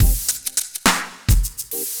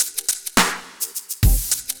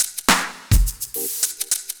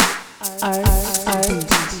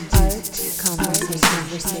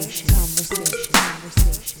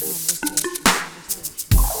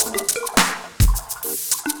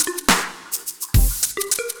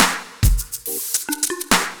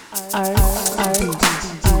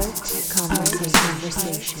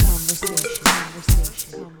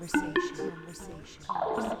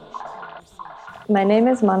My name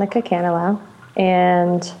is Monica Canilau,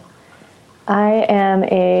 and I am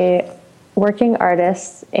a working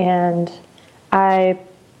artist, and I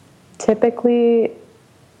typically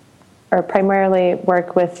or primarily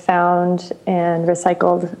work with found and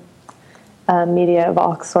recycled media of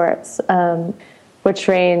all sorts, which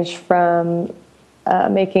range from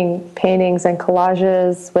making paintings and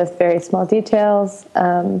collages with very small details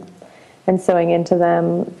and sewing into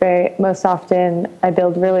them. Most often, I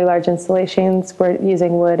build really large installations. We're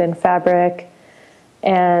using wood and fabric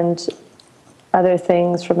and other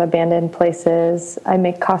things from abandoned places. I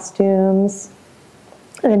make costumes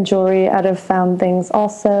and jewelry out of found things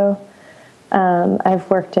also. I've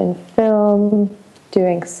worked in film,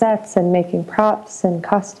 doing sets and making props and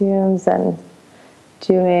costumes and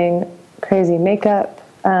doing crazy makeup.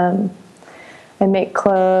 I make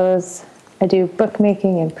clothes. I do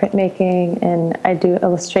bookmaking and printmaking, and I do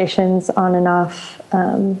illustrations on and off,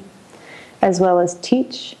 as well as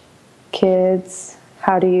teach kids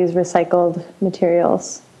how to use recycled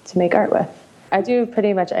materials to make art with. I do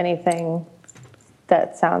pretty much anything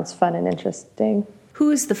that sounds fun and interesting. Who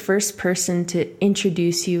was the first person to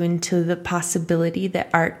introduce you into the possibility that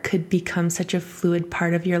art could become such a fluid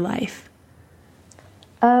part of your life?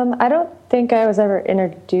 I don't think I was ever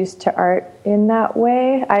introduced to art in that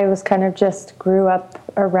way. I was kind of just grew up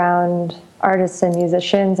around artists and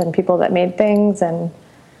musicians and people that made things, and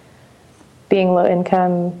being low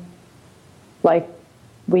income, like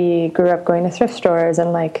we grew up going to thrift stores,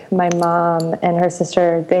 and like my mom and her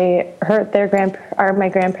sister, my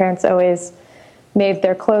grandparents always made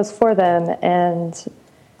their clothes for them, and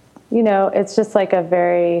it's just like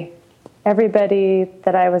everybody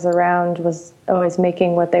that I was around was always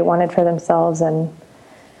making what they wanted for themselves, and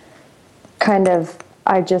kind of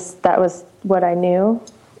that was what I knew.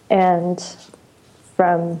 And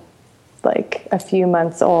from like a few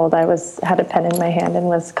months old, I had a pen in my hand and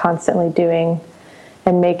was constantly doing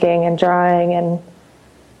and making and drawing and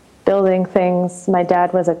building things. My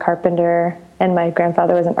dad was a carpenter and my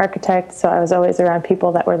grandfather was an architect, so I was always around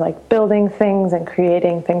people that were like building things and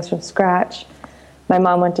creating things from scratch. My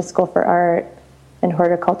mom went to school for art and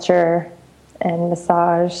horticulture and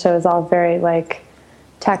massage, so it was all very like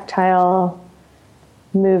tactile,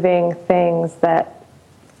 moving things that,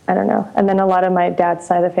 I don't know. And then a lot of my dad's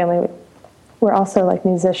side of the family were also like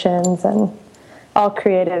musicians and all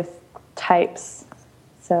creative types.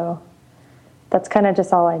 So that's kind of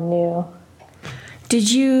just all I knew. Did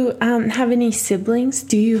you have any siblings?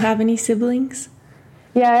 Do you have any siblings?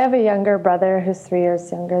 Yeah, I have a younger brother who's 3 years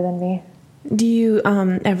younger than me. Do you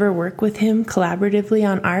ever work with him collaboratively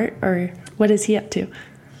on art, or what is he up to?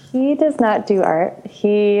 He does not do art.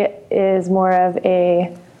 He is more of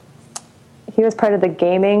he was part of the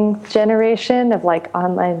gaming generation of like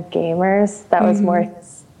online gamers. That was more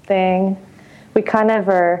his thing. We kind of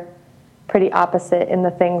are pretty opposite in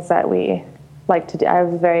the things that we like to do. I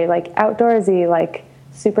was very like outdoorsy, like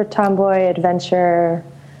super tomboy, adventure,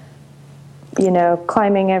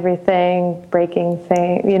 climbing everything, breaking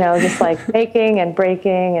things, just like making and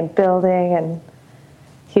breaking and building. And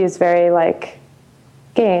he was very like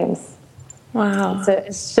games. Wow. So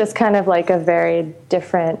it's just kind of like a very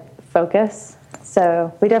different focus.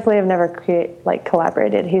 So we definitely have never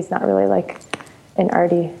collaborated. He's not really like an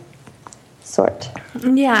arty sort.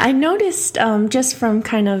 Yeah, I noticed just from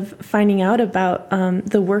kind of finding out about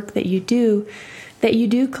the work that you do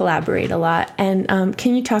collaborate a lot. And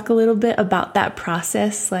can you talk a little bit about that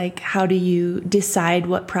process? Like, how do you decide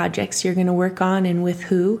what projects you're going to work on and with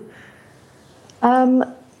who?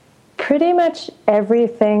 Pretty much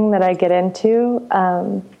everything that I get into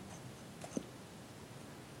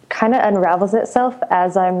kind of unravels itself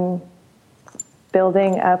as I'm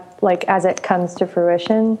building up, like as it comes to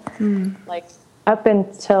fruition. Like up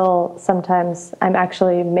until sometimes I'm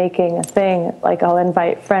actually making a thing, like I'll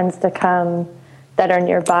invite friends to come that are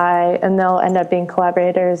nearby, and they'll end up being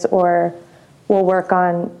collaborators, or we'll work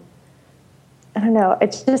on, I don't know,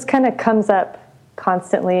 it just kind of comes up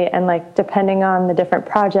constantly. And like depending on the different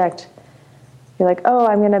project, you're like, oh,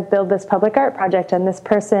 I'm going to build this public art project, and this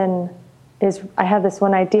person I have this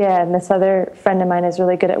one idea, and this other friend of mine is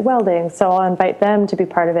really good at welding, so I'll invite them to be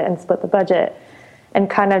part of it and split the budget, and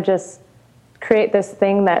kind of just create this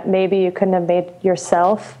thing that maybe you couldn't have made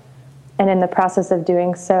yourself. And in the process of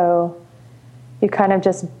doing so, you kind of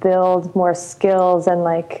just build more skills and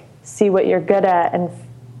like see what you're good at and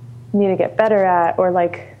need to get better at, or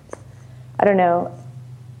like, I don't know,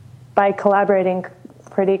 by collaborating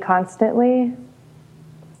pretty constantly,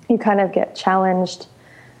 you kind of get challenged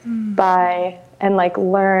by and like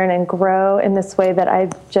learn and grow in this way that I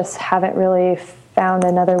just haven't really found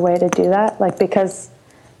another way to do that. Like, because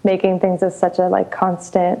making things is such a like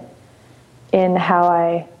constant in how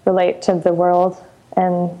I relate to the world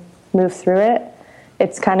and move through it.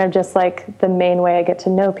 It's kind of just like the main way I get to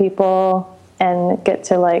know people and get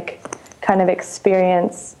to like kind of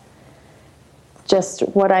experience just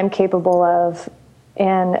what I'm capable of,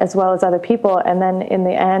 and as well as other people. And then in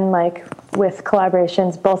the end, like with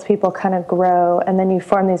collaborations, both people kind of grow, and then you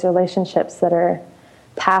form these relationships that are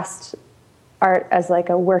past art as like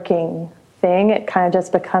a working thing. It kind of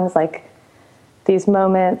just becomes like these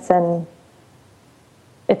moments, and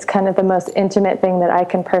it's kind of the most intimate thing that I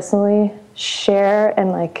can personally share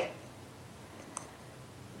and like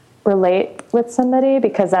relate with somebody,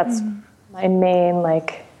 because that's my main,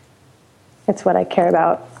 like, it's what I care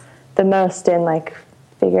about the most in like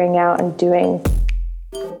figuring out and doing.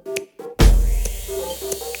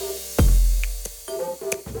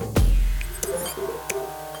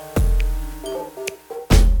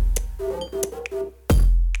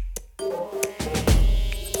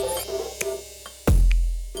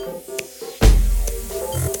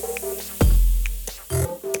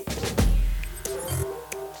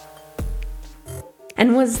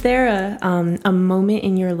 And was there a moment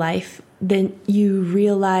in your life that you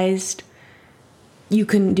realized you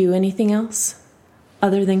couldn't do anything else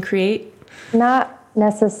other than create? Not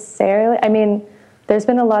necessarily. I mean, there's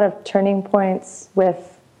been a lot of turning points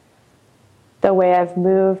with the way I've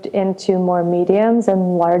moved into more mediums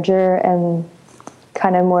and larger and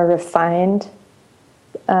kind of more refined,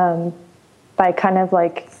 by kind of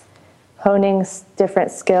like honing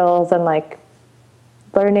different skills and like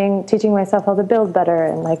learning, teaching myself how to build better,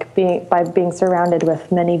 and like being surrounded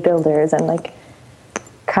with many builders, and like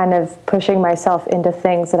kind of pushing myself into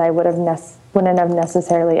things that I wouldn't have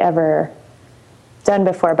necessarily ever done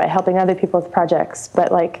before, by helping other people with projects.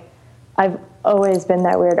 But like, I've always been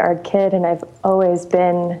that weird art kid, and I've always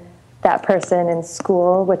been that person in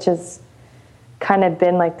school, which has kind of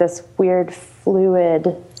been like this weird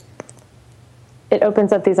fluid, it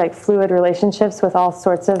opens up these like fluid relationships with all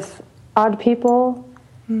sorts of odd people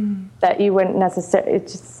that you wouldn't necessarily, it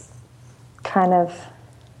just kind of,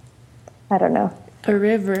 I don't know. A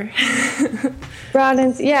river.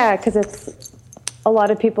 Broadens, yeah, because it's a lot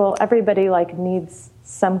of people, everybody like needs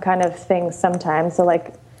some kind of thing sometimes. So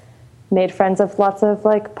like made friends with lots of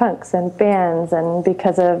like punks and bands, and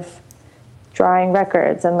because of drawing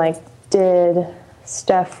records, and like did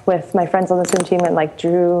stuff with my friends on the swim team and like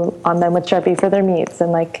drew on them with Sharpie for their meets,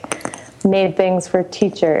 and like made things for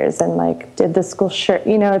teachers, and like did the school shirt,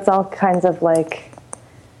 you know, it's all kinds of like,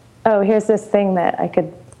 oh, here's this thing that I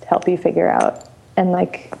could help you figure out. And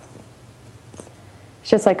like,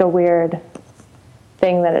 it's just like a weird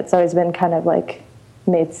thing that it's always been kind of like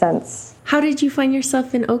made sense. How did you find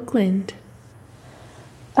yourself in Oakland?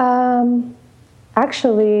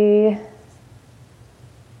 Actually,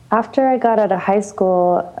 after I got out of high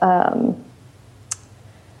school,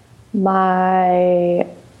 my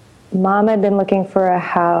mom had been looking for a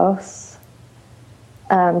house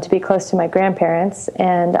to be close to my grandparents,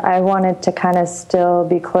 and I wanted to kind of still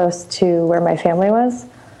be close to where my family was.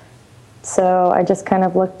 So I just kind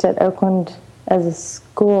of looked at Oakland as a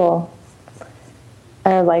school,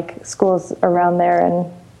 or like schools around there, and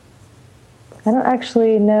I don't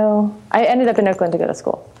actually know. I ended up in Oakland to go to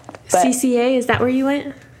school. CCA, is that where you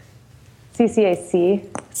went? CCAC.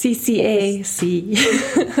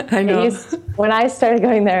 CCAC. I know. When I started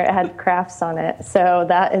going there, it had crafts on it. So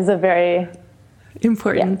that is a very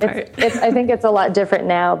important part. I think it's a lot different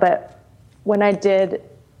now. But when I did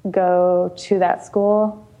go to that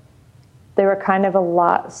school, there were kind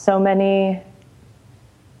of so many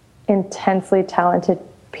intensely talented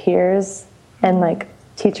peers and like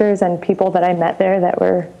teachers and people that I met there that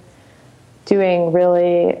were doing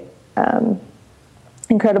really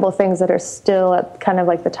incredible things that are still at kind of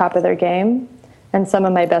like the top of their game. And some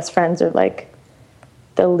of my best friends are like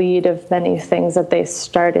the lead of many things that they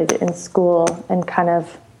started in school, and kind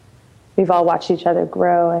of we've all watched each other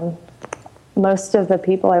grow. And most of the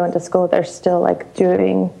people I went to school with are still like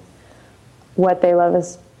doing what they love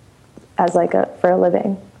as like for a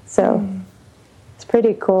living. So it's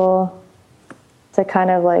pretty cool to kind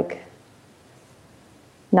of like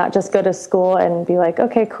not just go to school and be like,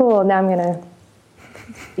 okay, cool, now I'm gonna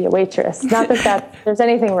be a waitress. Not that there's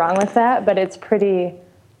anything wrong with that, but it's pretty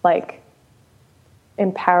like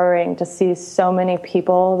empowering to see so many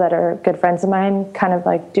people that are good friends of mine kind of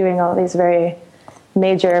like doing all these very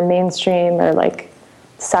major mainstream or like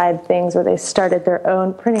side things where they started their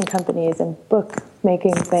own printing companies and book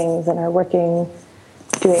making things and are working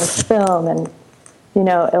doing film and, you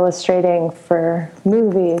know, illustrating for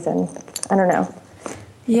movies. And I don't know.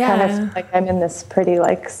 Yeah. Kind of feel like I'm in this pretty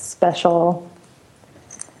like special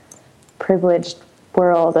privileged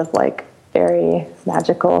world of like very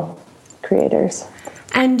magical creators.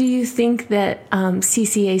 And do you think that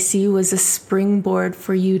CCAC was a springboard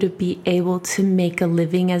for you to be able to make a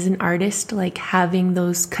living as an artist, like having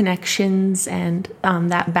those connections and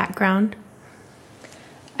that background?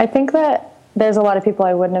 I think that there's a lot of people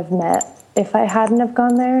I wouldn't have met if I hadn't have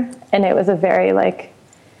gone there. And it was a very like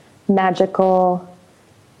magical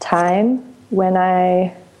time when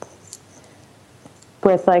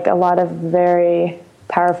with like a lot of very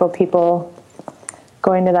powerful people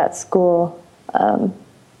going to that school.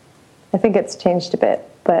 I think it's changed a bit,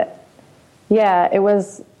 but yeah, it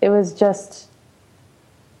was just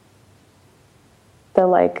the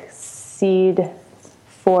like seed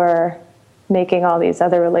for making all these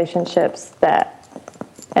other relationships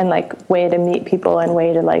and like way to meet people and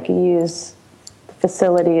way to like use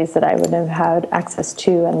facilities that I wouldn't have had access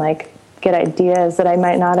to and like get ideas that I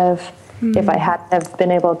might not have if I hadn't have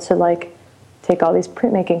been able to like take all these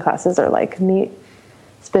printmaking classes or like meet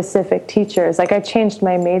specific teachers. Like I changed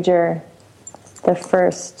my major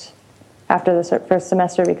after the first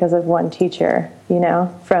semester because of one teacher, you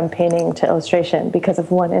know, from painting to illustration because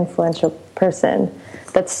of one influential person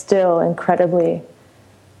that's still incredibly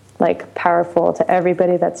like powerful to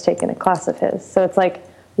everybody that's taken a class of his. So it's like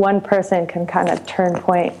one person can kind of turn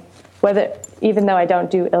point, even though I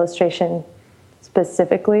don't do illustration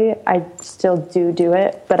specifically, I still do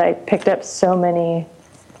it, but I picked up so many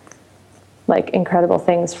like incredible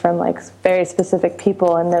things from like very specific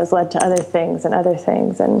people, and those led to other things. And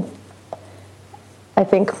I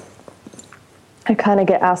think I kind of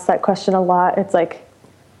get asked that question a lot. It's like,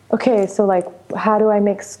 okay, so like how do I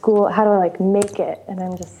make school, how do I like make it?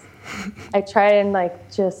 And I try and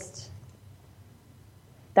like just,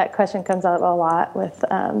 that question comes up a lot with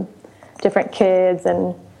different kids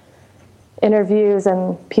and interviews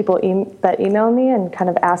and people that email me and kind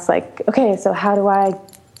of ask like, okay, so how do I,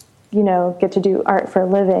 you know, get to do art for a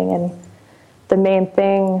living? And the main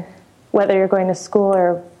thing, whether you're going to school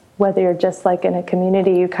or whether you're just like in a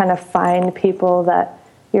community, you kind of find people that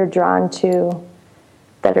you're drawn to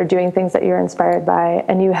that are doing things that you're inspired by,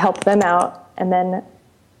 and you help them out, and then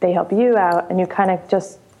they help you out, and you kind of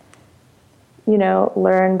just, you know,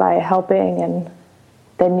 learn by helping, and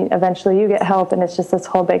then eventually you get help, and it's just this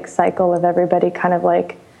whole big cycle of everybody kind of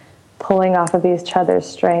like pulling off of each other's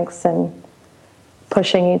strengths and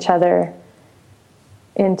pushing each other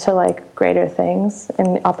into like greater things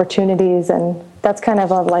and opportunities. And that's kind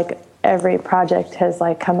of like every project has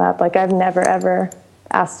like come up. Like I've never ever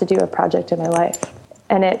asked to do a project in my life,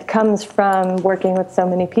 and it comes from working with so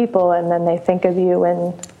many people, and then they think of you,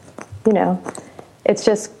 and you know, it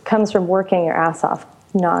just comes from working your ass off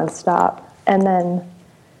nonstop. And then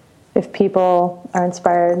if people are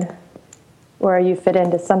inspired or you fit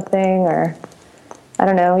into something, or I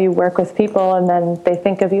don't know, you work with people and then they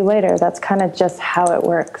think of you later. That's kind of just how it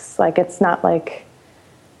works. Like it's not like,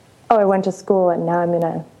 oh, I went to school and now I'm going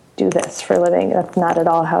to do this for a living. That's not at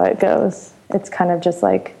all how it goes. It's kind of just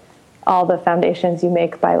like all the foundations you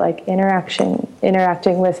make by like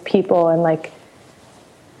interacting with people and like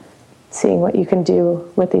seeing what you can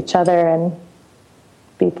do with each other and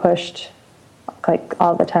be pushed like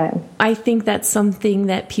all the time. I think that's something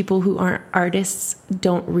that people who aren't artists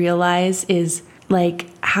don't realize is like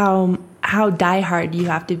how diehard you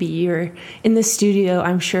have to be. You're in the studio,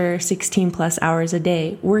 I'm sure 16 plus hours a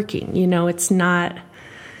day working, you know, it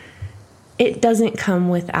doesn't come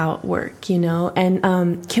without work, you know.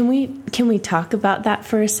 And can we talk about that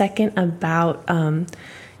for a second, about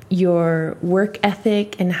your work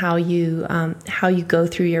ethic and how you go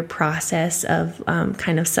through your process of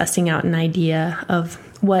kind of sussing out an idea of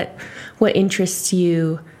what interests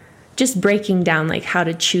you, just breaking down like how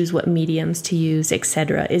to choose what mediums to use,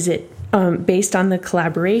 etc. Is it based on the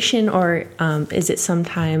collaboration, or is it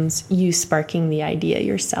sometimes you sparking the idea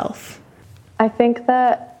yourself? I think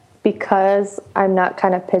that because I'm not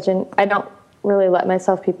kind of I don't really let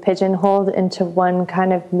myself be pigeonholed into one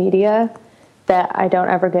kind of media, that I don't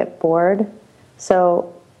ever get bored.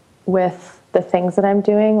 So with the things that I'm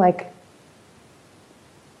doing, like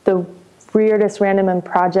the weirdest random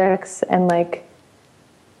projects and like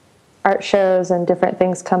art shows and different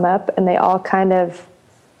things come up, and they all kind of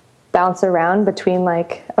bounce around between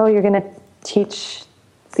like, oh, you're going to teach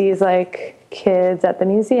these like kids at the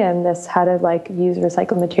museum this how to like use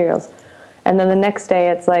recycled materials. And then the next day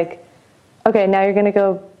it's like, okay, now you're going to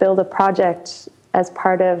go build a project as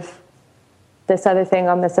part of this other thing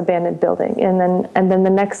on this abandoned building. And then the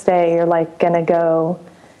next day you're like going to go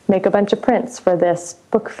make a bunch of prints for this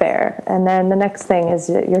book fair. And then the next thing is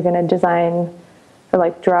you're going to design or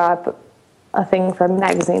like draw up a thing for a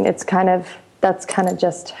magazine. That's kind of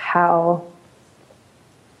just how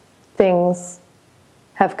things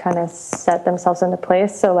have kind of set themselves into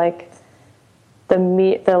place. So like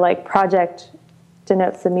the like project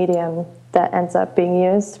denotes the medium that ends up being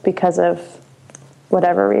used because of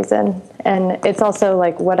whatever reason. And it's also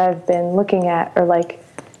like what I've been looking at, or like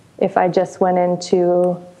if I just went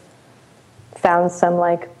into, found some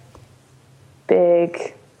like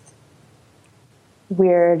big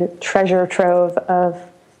weird treasure trove of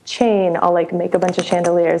chain, I'll like make a bunch of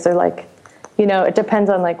chandeliers, or like, you know, it depends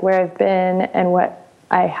on like where I've been and what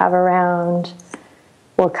I have around,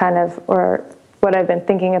 what kind of, or what I've been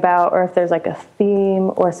thinking about, or if there's like a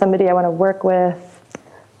theme or somebody I want to work with.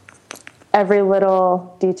 Every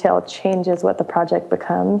little detail changes what the project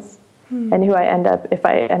becomes and who I end up, if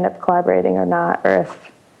I end up collaborating or not, or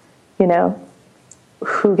if, you know,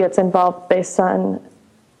 who gets involved based on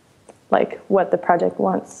like what the project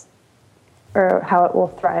wants or how it will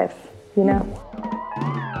thrive, you know?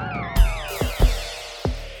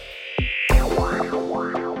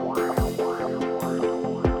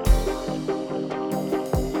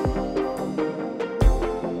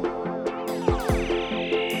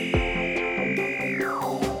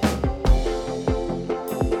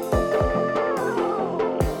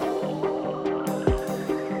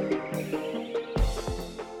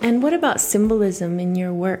 And what about symbolism in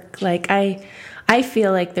your work? Like I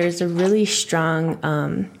feel like there's a really strong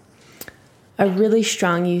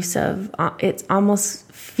use of it.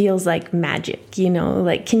 Almost feels like magic, you know.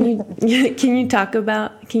 Like can you talk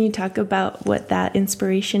about what that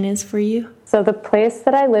inspiration is for you? So the place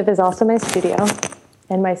that I live is also my studio,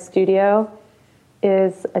 and my studio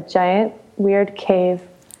is a giant weird cave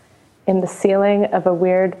in the ceiling of a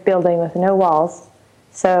weird building with no walls.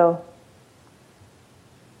 So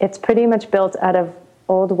it's pretty much built out of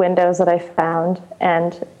old windows that I found,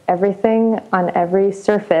 and everything on every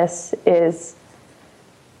surface is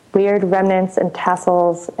weird remnants and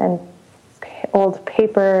tassels and old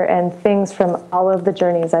paper and things from all of the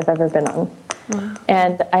journeys I've ever been on. Wow.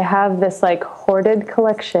 And I have this like hoarded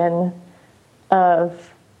collection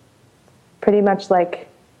of pretty much like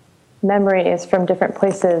memories from different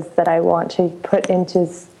places that I want to put into,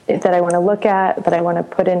 that I want to look at, that I want to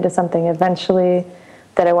put into something eventually,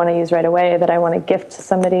 that I want to use right away, that I want to gift to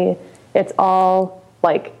somebody. It's all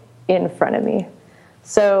like in front of me.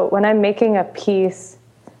 So when I'm making a piece,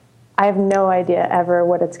 I have no idea ever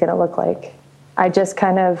what it's going to look like. I just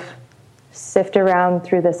kind of sift around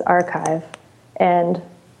through this archive, and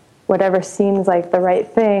whatever seems like the right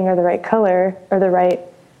thing or the right color or the right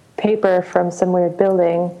paper from some weird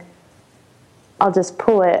building, I'll just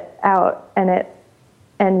pull it out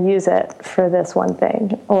and use it for this one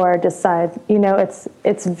thing, or decide, you know,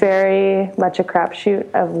 it's very much a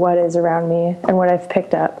crapshoot of what is around me and what I've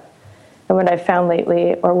picked up and what I've found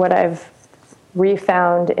lately, or what I've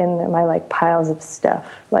refound in my like piles of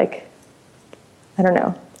stuff. Like, I don't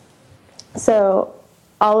know. So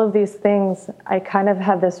all of these things, I kind of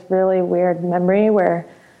have this really weird memory where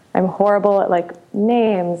I'm horrible at like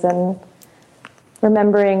names and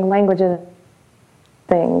remembering languages,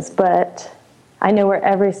 things, but I know where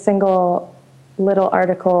every single little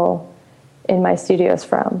article in my studio is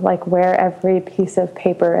from, like where every piece of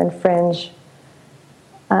paper and fringe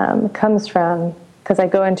comes from, because I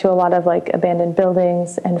go into a lot of like abandoned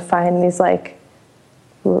buildings and find these like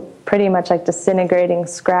pretty much like disintegrating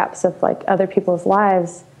scraps of like other people's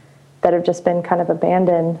lives that have just been kind of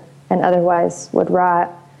abandoned and otherwise would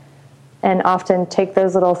rot, and often take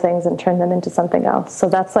those little things and turn them into something else. So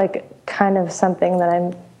that's like kind of something that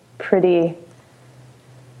I'm pretty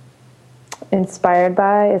inspired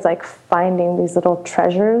by, is like finding these little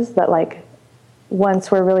treasures that like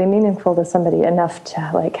once were really meaningful to somebody enough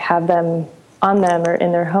to like have them on them or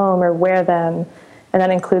in their home or wear them. And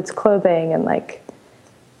that includes clothing and like,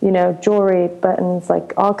 you know, jewelry, buttons,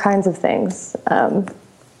 like all kinds of things,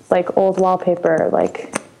 like old wallpaper,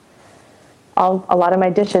 like a lot of my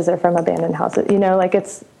dishes are from abandoned houses, you know, like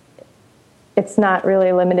it's not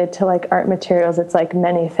really limited to like art materials. It's like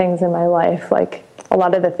many things in my life. Like a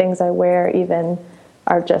lot of the things I wear even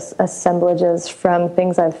are just assemblages from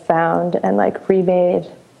things I've found and like remade.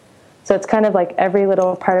 So it's kind of like every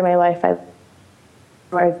little part of my life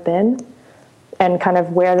where I've been, and kind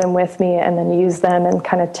of wear them with me and then use them and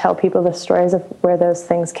kind of tell people the stories of where those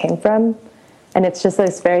things came from. And it's just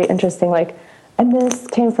this very interesting, like, and this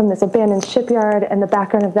came from this abandoned shipyard and the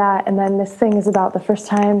background of that. And then this thing is about the first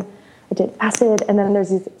time I did acid. And then there's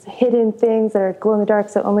these hidden things that are glow in the dark.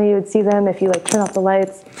 So only you would see them if you like turn off the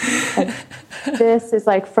lights. And this is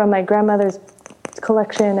like from my grandmother's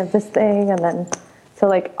collection of this thing. And then, so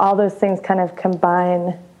like all those things kind of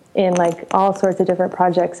combine in like all sorts of different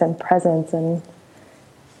projects and presents and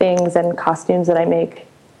things and costumes that I make.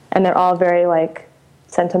 And they're all very like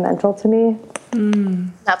sentimental to me.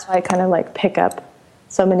 That's why I kind of like pick up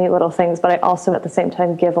so many little things, but I also at the same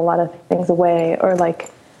time give a lot of things away or like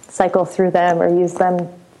cycle through them or use them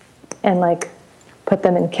and like put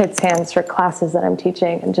them in kids' hands for classes that I'm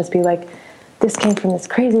teaching and just be like, this came from this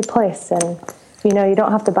crazy place. And, you know, you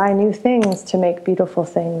don't have to buy new things to make beautiful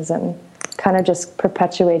things, and kind of just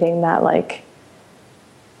perpetuating that, like,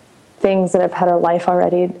 things that have had a life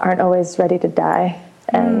already aren't always ready to die.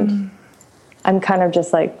 And I'm kind of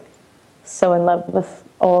just like so in love with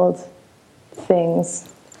old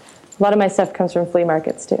things. A lot of my stuff comes from flea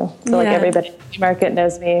markets too. So like everybody at the flea market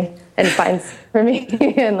knows me and finds for me.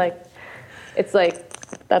 And like, it's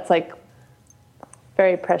like, that's like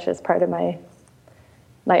very precious part of my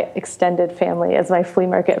extended family is my flea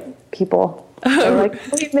market people. They're like,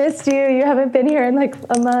 we missed you. You haven't been here in like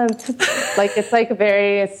a month. Like, it's like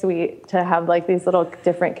very sweet to have like these little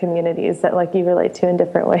different communities that like you relate to in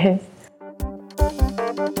different ways.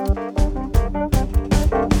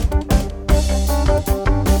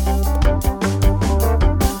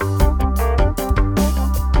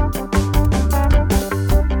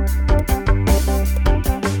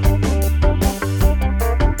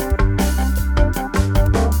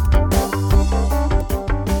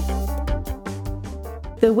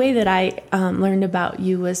 The way that I learned about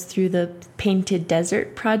you was through the Painted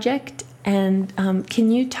Desert project. And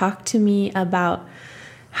can you talk to me about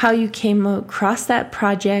how you came across that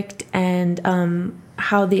project and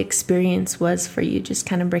how the experience was for you? Just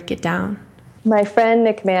kind of break it down. My friend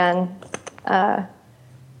Nick Mann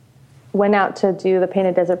went out to do the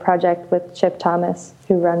Painted Desert project with Chip Thomas,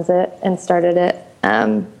 who runs it and started it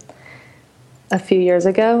a few years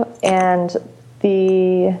ago. And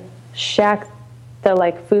the shack, the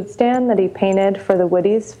like food stand that he painted for the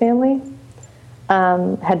Woody's family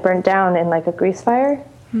had burnt down in like a grease fire.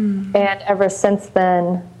 And ever since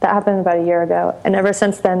then, that happened about a year ago. And ever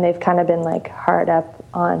since then, they've kind of been like hard up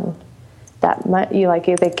on that. They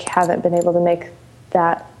haven't been able to make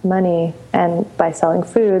that money and by selling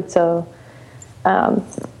food. So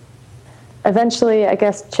eventually, I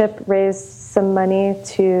guess Chip raised some money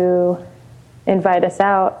to invite us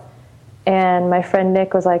out. And my friend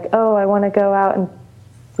Nick was like, oh, I want to go out and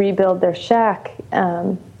rebuild their shack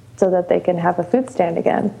so that they can have a food stand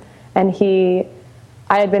again. And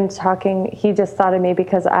I had been talking, he just thought of me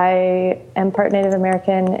because I am part Native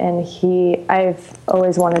American, and I've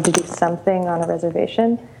always wanted to do something on a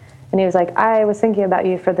reservation. And he was like, I was thinking about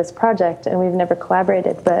you for this project, and we've never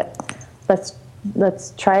collaborated, but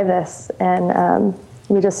let's try this. And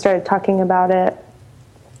we just started talking about it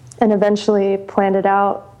and eventually planned it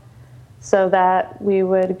out so that we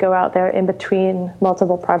would go out there in between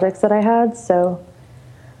multiple projects that I had. So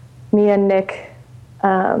me and Nick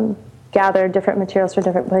gathered different materials from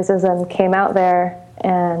different places and came out there.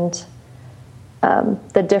 And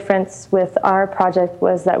the difference with our project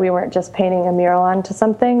was that we weren't just painting a mural onto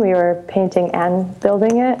something, we were painting and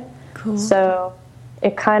building it. Cool. So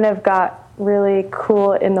it kind of got really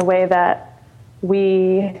cool in the way that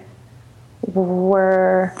we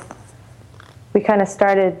kind of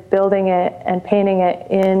started building it and painting it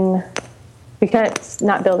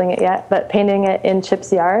not building it yet, but painting it in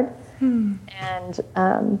Chip's yard. And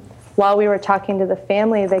while we were talking to the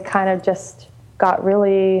family, they kind of just got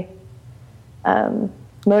really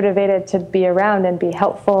motivated to be around and be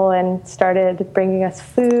helpful and started bringing us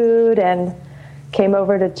food and came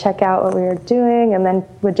over to check out what we were doing, and then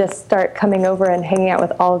would just start coming over and hanging out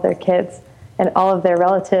with all of their kids and all of their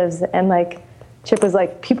relatives. And like, Chip was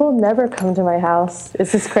like, people never come to my house.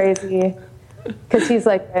 This is crazy. Because he's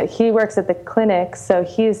like, he works at the clinic, so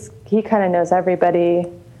he kind of knows everybody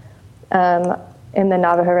in the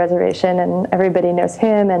Navajo reservation, and everybody knows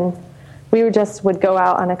him. And we would go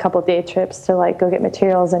out on a couple day trips to like go get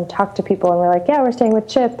materials and talk to people. And we're like, yeah, we're staying with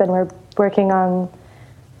Chip, and we're working on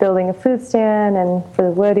building a food stand and for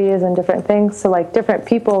the Woodies and different things. So like different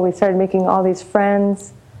people, we started making all these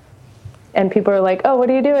friends. And people were like, oh, what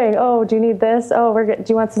are you doing? Oh, do you need this? Oh, do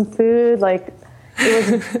you want some food? Like, it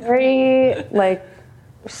was very, like,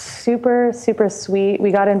 super, super sweet.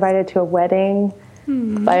 We got invited to a wedding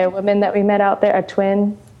by a woman that we met out there, a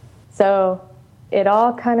twin. So it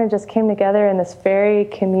all kind of just came together in this very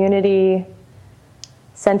community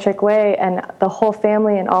centric way, and the whole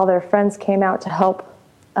family and all their friends came out to help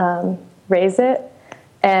raise it.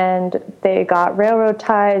 And they got railroad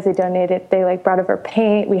ties, they donated, they like brought over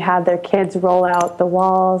paint, we had their kids roll out the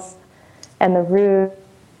walls and the roof.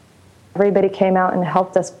 Everybody came out and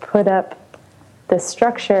helped us put up this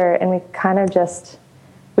structure, and we kind of just,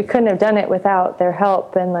 we couldn't have done it without their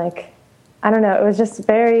help. And like, I don't know, it was just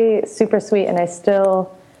very super sweet. And I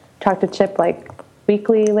still talk to Chip like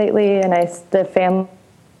weekly lately, and the family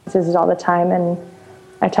uses all the time, and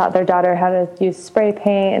I taught their daughter how to use spray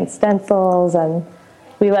paint and stencils, and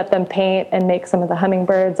we let them paint and make some of the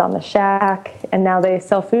hummingbirds on the shack, and now they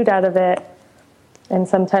sell food out of it. And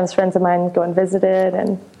sometimes friends of mine go and visit it,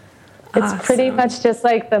 and it's awesome. Pretty much just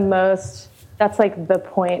like that's like the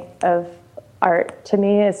point of art to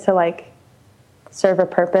me, is to like serve a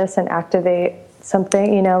purpose and activate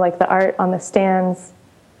something, you know, like the art on the stands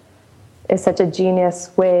is such a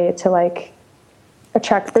genius way to like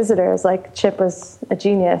attract visitors. Like Chip was a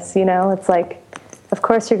genius, you know, it's like, of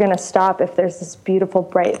course you're going to stop if there's this beautiful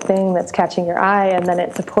bright thing that's catching your eye, and then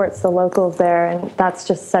it supports the locals there. And that's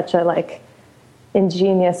just such a like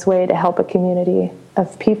ingenious way to help a community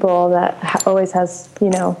of people that always has, you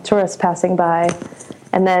know, tourists passing by,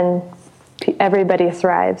 and then everybody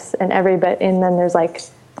thrives, and then there's like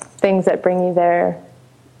things that bring you there.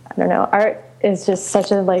 I don't know. Art is just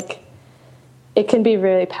such a like, it can be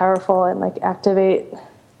really powerful and like activate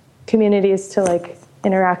communities to like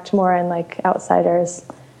interact more, and like outsiders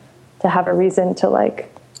to have a reason to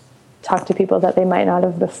like talk to people that they might not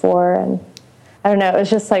have before. And I don't know, it was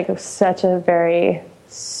just like such a very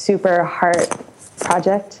super heart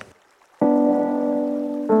project.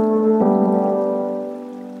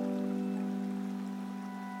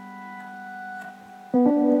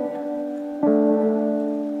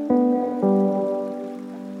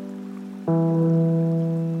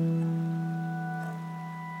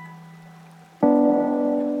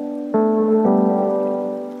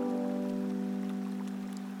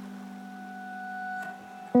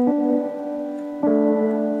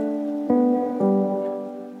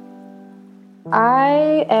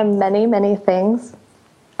 I am many, many things.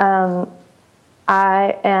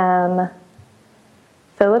 I am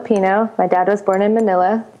Filipino. My dad was born in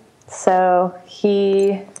Manila, so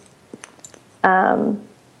he had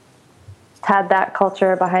that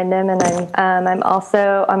culture behind him. And I'm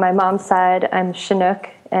also, on my mom's side, I'm Chinook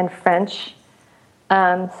and French.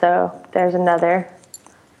 So there's another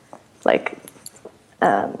like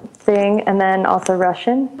thing, and then also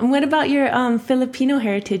Russian. And what about your Filipino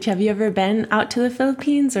heritage? Have you ever been out to the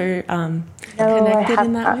Philippines or connected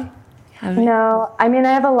in that way? No, I mean,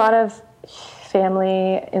 I have a lot of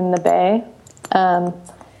family in the Bay,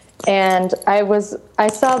 and I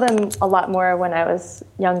saw them a lot more when I was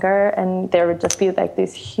younger, and there would just be like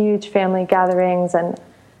these huge family gatherings, and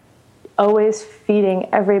always feeding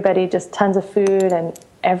everybody just tons of food, and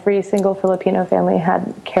every single Filipino family had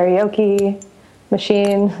karaoke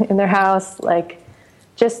machine in their house, like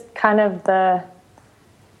just kind of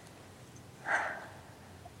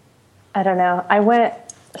I don't know. I went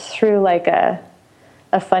through like a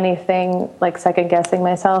funny thing, like second guessing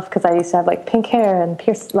myself, because I used to have like pink hair and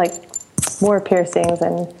more piercings,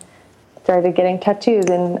 and started getting tattoos,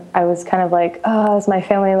 and I was kind of like, oh, is my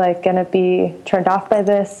family like gonna be turned off by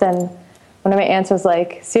this? And one of my aunts was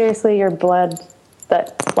like, seriously, your blood,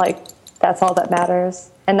 that's all that matters.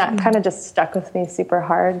 And that kind of just stuck with me super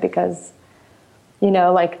hard, because, you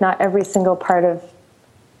know, like not every single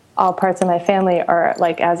all parts of my family are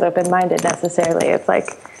like as open-minded necessarily. It's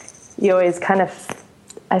like, you always kind of,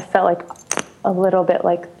 I felt like a little bit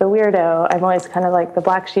like the weirdo. I'm always kind of like the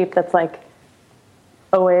black sheep that's like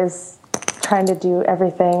always trying to do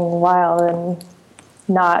everything wild and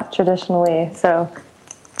not traditionally. So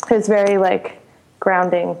it was very like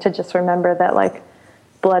grounding to just remember that like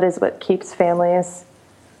blood is what keeps families,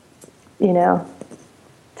 you know,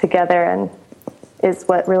 together, and is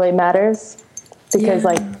what really matters, because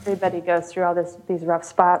like everybody goes through all these rough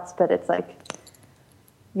spots, but it's like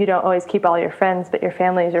you don't always keep all your friends, but your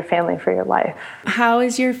family is your family for your life. How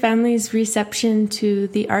is your family's reception to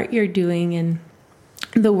the art you're doing and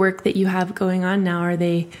the work that you have going on now? Are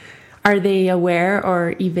they aware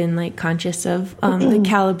or even like conscious of the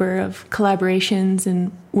caliber of collaborations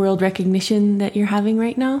and world recognition that you're having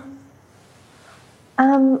right now?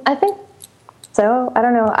 I think so. I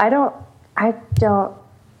don't know. I don't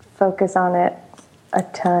focus on it a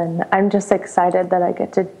ton. I'm just excited that I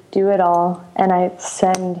get to do it all. And I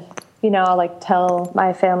send, I'll like tell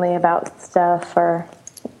my family about stuff, or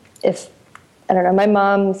if, I don't know, my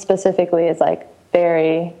mom specifically is like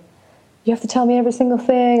very you have to tell me every single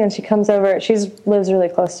thing. And she comes over, lives really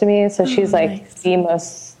close to me. So she's like nice. the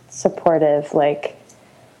most supportive, like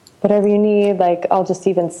whatever you need, like I'll just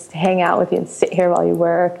even hang out with you and sit here while you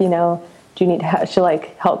work, you know, do you need, she'll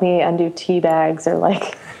like help me undo tea bags or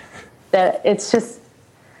like that. It's just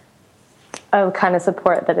a kind of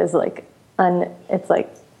support that is like, it's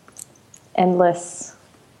like endless,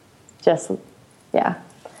 just, yeah.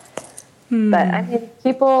 But I mean,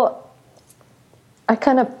 I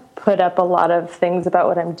kind of put up a lot of things about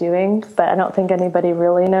what I'm doing, but I don't think anybody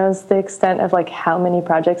really knows the extent of like how many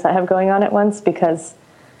projects I have going on at once, because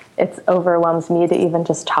it overwhelms me to even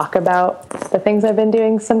just talk about the things I've been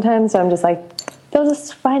doing sometimes. So I'm just like, they'll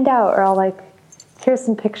just find out, or I'll like, here's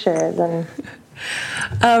some pictures. And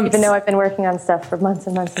even though I've been working on stuff for months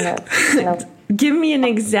and months and months, you know. Give me an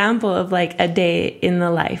example of like a day in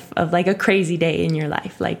the life of like a crazy day in your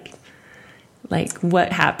life. Like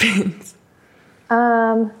what happens?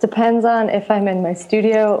 Depends on if I'm in my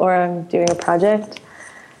studio or I'm doing a project.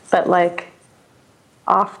 But like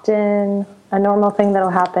often a normal thing that'll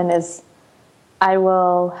happen is I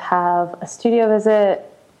will have a studio visit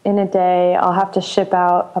in a day. I'll have to ship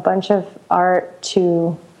out a bunch of art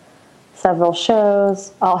to several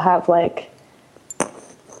shows. I'll have like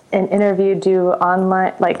an interview due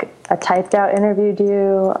online, like a typed out interview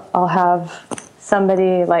due. I'll have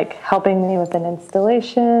somebody like helping me with an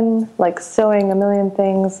installation, like sewing a million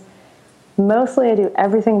things. Mostly I do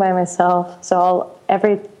everything by myself. So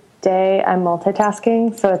every day I'm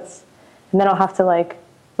multitasking. And then I'll have to like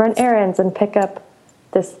run errands and pick up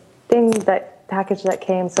this package that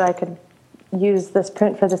came so I could use this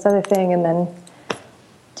print for this other thing, and then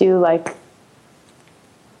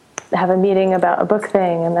have a meeting about a book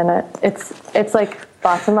thing. And then it's like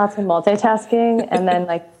lots and lots of multitasking. And then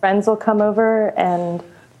like friends will come over and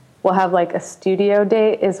we'll have like a studio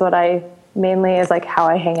date is like how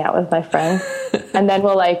I hang out with my friends. And then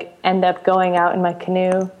we'll like end up going out in my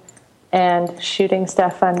canoe and shooting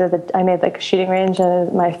stuff I made like a shooting range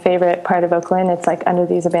in my favorite part of Oakland. It's like under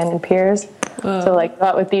these abandoned piers. Whoa. So like go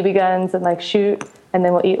out with BB guns and like shoot, and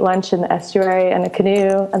then we'll eat lunch in the estuary and a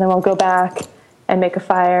canoe, and then we'll go back and make a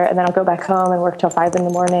fire, and then I'll go back home and work till 5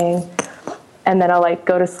 a.m. And then I'll like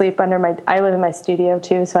go to sleep I live in my studio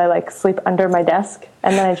too, so I like sleep under my desk,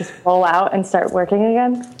 and then I just roll out and start working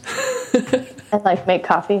again and like make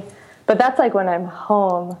coffee. But that's like when I'm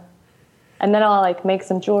home. And then I'll like make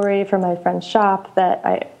some jewelry for my friend's shop that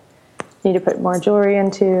I need to put more jewelry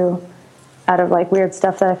into out of like weird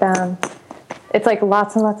stuff that I found. It's like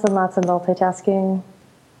lots and lots and lots of multitasking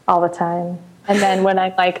all the time. And then when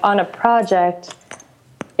I'm like on a project,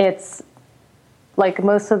 it's like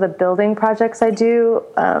most of the building projects I do,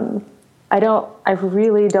 I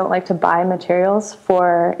really don't like to buy materials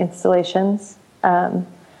for installations.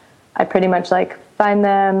 I pretty much like find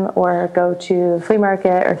them or go to flea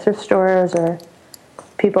market or thrift stores, or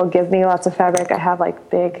people give me lots of fabric. I have like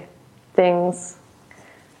big things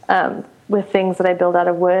with things that I build out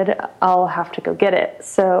of wood. I'll have to go get it.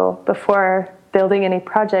 So before building any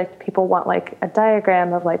project, people want like a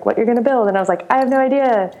diagram of like what you're going to build. And I was like, I have no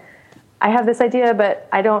idea. I have this idea, but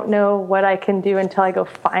I don't know what I can do until I go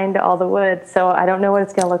find all the wood. So I don't know what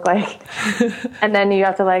it's going to look like. And then you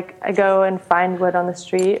have to I go and find wood on the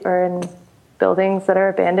street or in buildings that are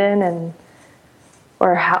abandoned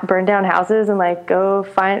or burn down houses, and go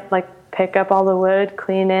pick up all the wood,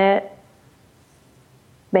 clean it,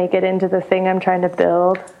 make it into the thing I'm trying to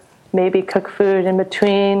build. Maybe cook food in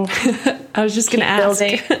between. I was just going to ask,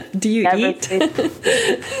 do you eat?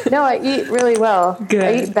 No, I eat really well. Good.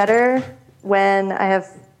 I eat better when I have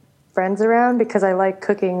friends around because I like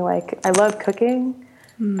cooking. I love cooking,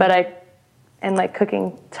 but I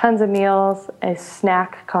cooking tons of meals. I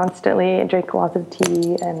snack constantly and drink lots of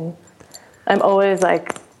tea. And I'm always I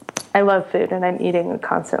love food and I'm eating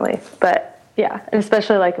constantly. But yeah, and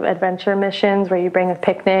especially adventure missions where you bring a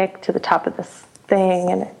picnic to the top of this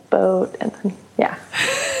thing and a boat, and then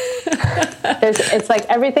it's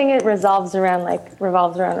everything. It revolves around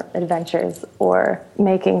adventures or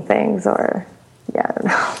making things, or I don't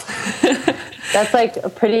know. That's a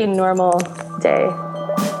pretty normal day.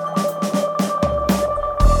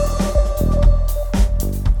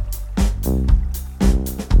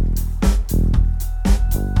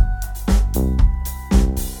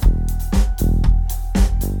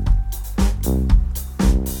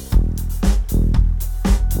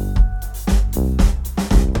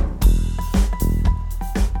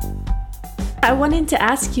 I wanted to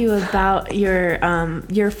ask you about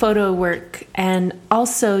your photo work and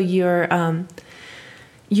also your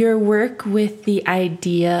work with the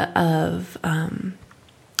idea of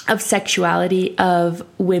sexuality, of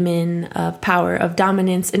women, of power, of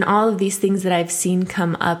dominance, and all of these things that I've seen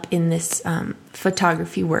come up in this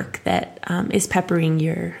photography work that is peppering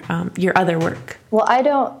your other work. Well,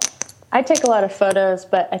 I take a lot of photos,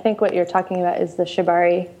 but I think what you're talking about is the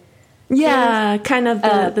Shibari. Yeah, kind of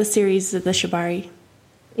the series of the Shibari.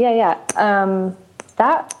 Yeah.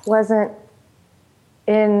 That wasn't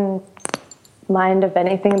in mind of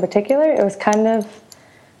anything in particular. It was kind of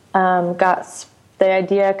the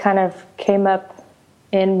idea kind of came up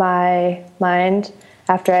in my mind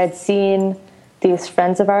after I'd seen these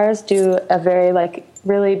friends of ours do a very like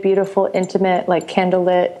really beautiful, intimate, like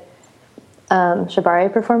candlelit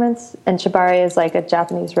Shibari performance. And Shibari is like a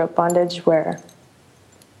Japanese rope bondage where,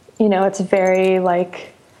 it's very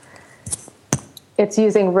like, it's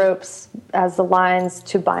using ropes as the lines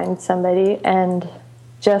to bind somebody, and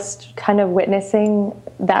just kind of witnessing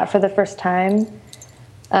that for the first time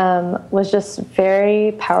was just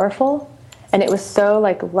very powerful. And it was so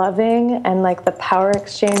like loving, and like the power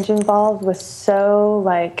exchange involved was so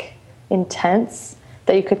like intense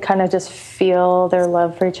that you could kind of just feel their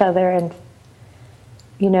love for each other. And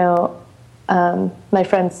my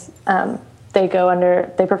friends, they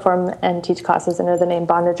perform and teach classes under the name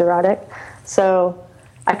Bondage Erotic. So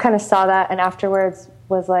I kind of saw that, and afterwards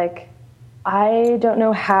was like, I don't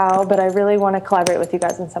know how, but I really want to collaborate with you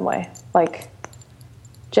guys in some way. Like,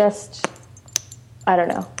 just, I don't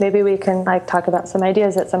know, maybe we can like talk about some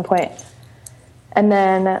ideas at some point. And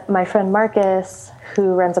then my friend Marcus,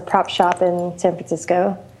 who runs a prop shop in San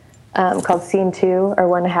Francisco called Scene 2, or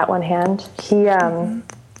One Hat, One Hand, he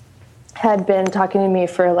had been talking to me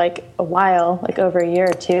for like a while, like over a year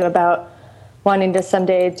or two, about wanting to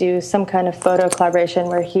someday do some kind of photo collaboration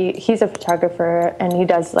where he's a photographer, and he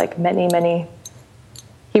does like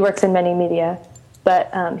he works in many media,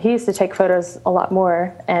 but he used to take photos a lot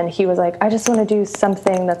more, and he was like, I just want to do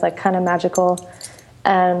something that's like kind of magical,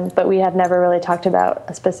 but we had never really talked about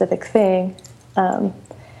a specific thing. I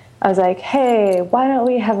was like, hey, why don't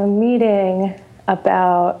we have a meeting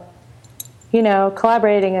about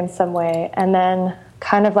collaborating in some way? And then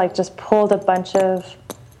kind of like just pulled a bunch of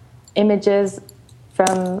images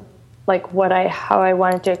from like how I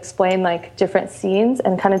wanted to explain like different scenes,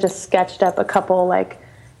 and kind of just sketched up a couple like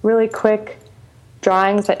really quick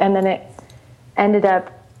drawings. And then it ended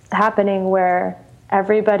up happening where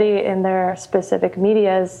everybody in their specific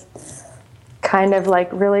medias kind of like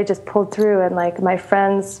really just pulled through, and like my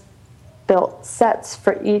friends built sets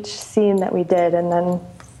for each scene that we did, and then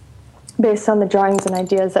based on the drawings and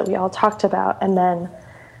ideas that we all talked about. And then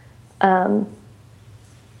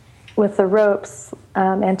with the ropes,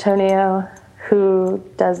 Antonio, who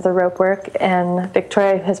does the rope work, and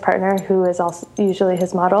Victoria, his partner, who is also usually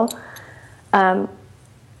his model,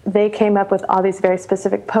 they came up with all these very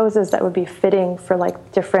specific poses that would be fitting for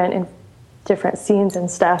like different scenes and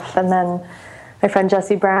stuff. And then my friend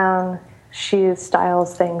Jessie Brown, she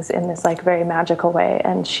styles things in this like very magical way,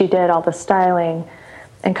 and she did all the styling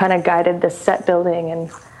and kind of guided the set building.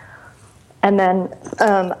 And then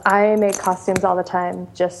I make costumes all the time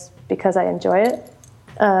just because I enjoy it.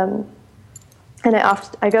 And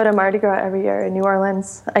I go to Mardi Gras every year in New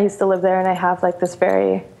Orleans. I used to live there, and I have like this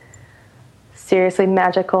very seriously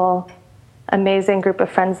magical, amazing group of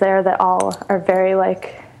friends there that all are very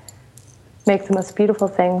like, make the most beautiful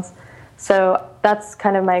things. So that's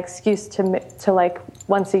kind of my excuse to like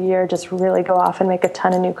once a year just really go off and make a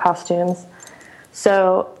ton of new costumes.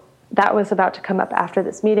 So that was about to come up after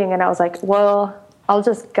this meeting, and I was like, well, I'll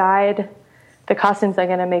just guide the costumes I'm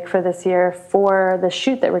going to make for this year for the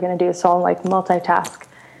shoot that we're going to do. So I'll like multitask,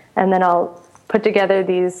 and then I'll put together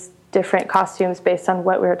these different costumes based on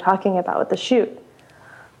what we were talking about with the shoot.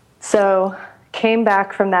 So came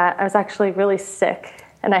back from that. I was actually really sick,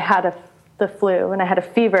 and I had the flu, and I had a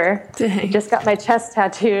fever. Dang. I just got my chest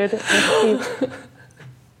tattooed.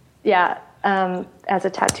 Yeah. As a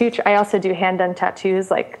tattoo, I also do hand-done tattoos,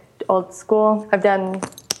 like old school. I've done a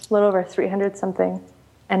little over 300 something,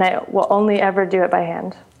 and I will only ever do it by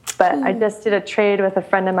hand. But I just did a trade with a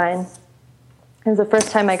friend of mine. It was the first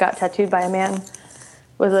time I got tattooed by a man.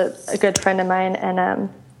 Was a good friend of mine, and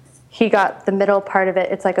he got the middle part of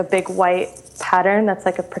it. It's like a big white pattern that's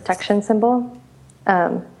like a protection symbol.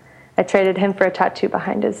 I traded him for a tattoo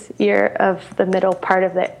behind his ear of the middle part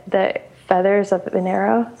of the feathers of an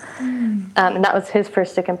arrow. And that was his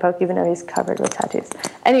first stick and poke, even though he's covered with tattoos.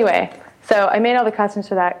 Anyway, so I made all the costumes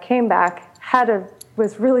for that, came back,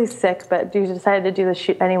 was really sick, but decided to do the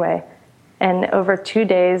shoot anyway. And over 2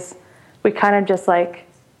 days, we kind of just like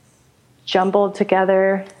jumbled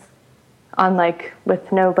together on like,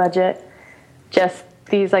 with no budget, just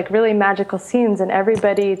these like really magical scenes, and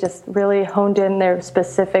everybody just really honed in their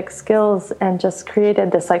specific skills and just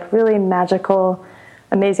created this like really magical,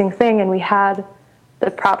 amazing thing. And we had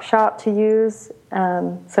the prop shop to use,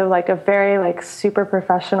 so like a very like super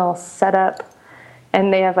professional setup,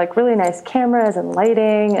 and they have like really nice cameras and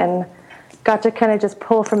lighting, and got to kind of just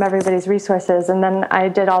pull from everybody's resources. And then I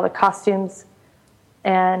did all the costumes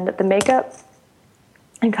and the makeup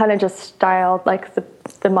and kind of just styled like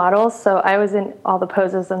the models. So I was in all the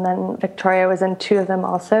poses, and then Victoria was in 2 of them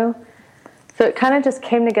also. So it kind of just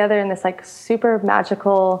came together in this like super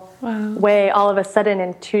magical way all of a sudden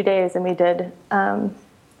in 2 days. And we did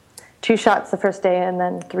 2 shots the first day and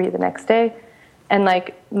then 3 the next day. And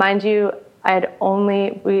like, mind you, I had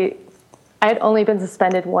only been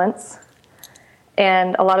suspended once.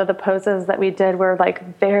 And a lot of the poses that we did were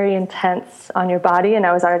like very intense on your body, and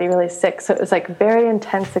I was already really sick. So it was like very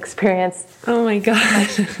intense experience. Oh my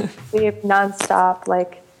gosh. Sleep nonstop,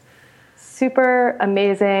 like super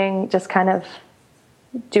amazing, just kind of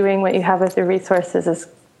doing what you have with your resources.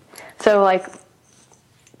 So like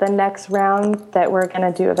the next round that we're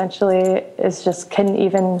going to do eventually is just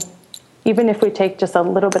even if we take just a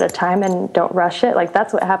little bit of time and don't rush it, like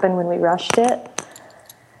that's what happened when we rushed it.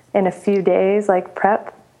 In a few days, like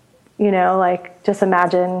prep, like just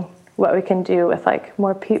imagine what we can do with like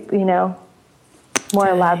more people, more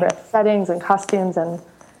elaborate settings and costumes and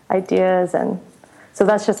ideas. And so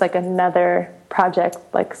that's just like another project,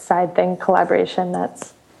 like side thing, collaboration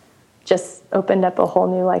that's just opened up a whole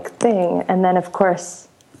new like thing. And then of course,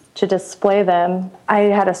 to display them, I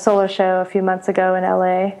had a solo show a few months ago in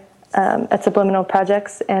LA at Subliminal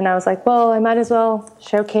Projects. And I was like, well, I might as well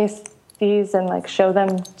showcase these and like show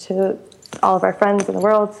them to all of our friends in the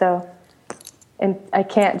world. So, and I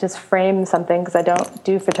can't just frame something because I don't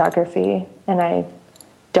do photography and I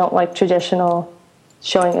don't like traditional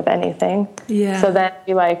showing of anything. Yeah. So then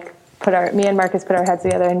we like me and Marcus put our heads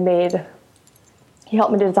together and he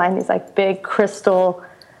helped me to design these like big crystal,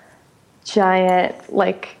 giant,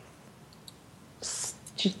 like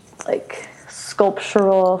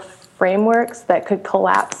sculptural frameworks that could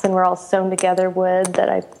collapse and were all sewn together wood that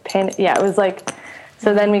I painted. Yeah, it was like,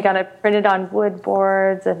 so then we got it printed on wood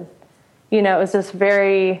boards, and it was just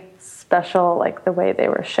very special, like the way they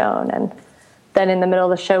were shown. And then in the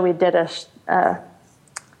middle of the show, we did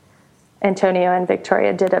Antonio and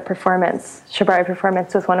Victoria did a shibari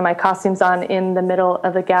performance with one of my costumes on in the middle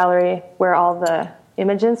of the gallery where all the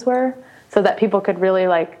images were, so that people could really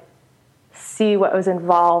like see what was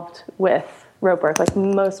involved with rope work. Like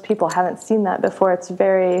most people haven't seen that before. It's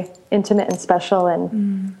very intimate and special,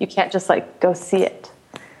 and you can't just like go see it.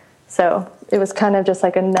 So it was kind of just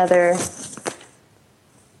like another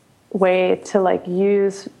way to like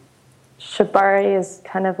use shibari is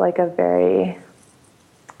kind of like a very,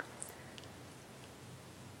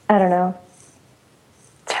 I don't know,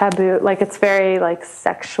 taboo, like it's very like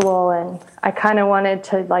sexual, and I kind of wanted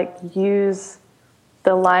to like use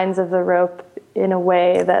the lines of the rope in a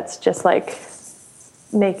way that's just like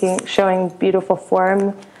showing beautiful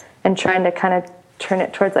form and trying to kind of turn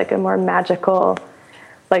it towards like a more magical,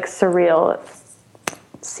 like surreal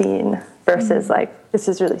scene versus like, this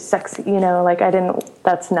is really sexy, like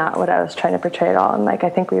that's not what I was trying to portray at all. And like, I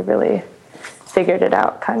think we really figured it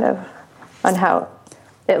out kind of on how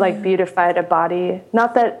it like beautified a body.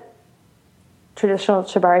 Not that traditional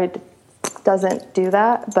shibari doesn't do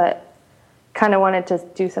that, but kind of wanted to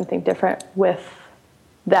do something different with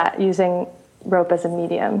that, using rope as a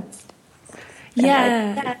medium.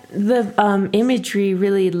 Yeah, the imagery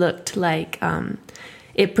really looked like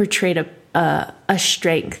it portrayed a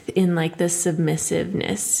strength in like the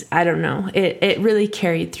submissiveness. I don't know. It really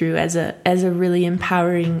carried through as a really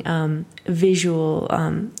empowering visual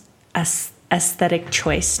aesthetic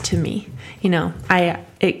choice to me.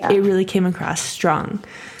 It really came across strong.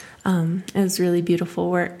 It was really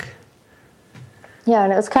beautiful work. Yeah,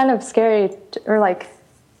 and it was kind of scary,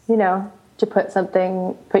 to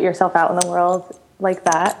put yourself out in the world like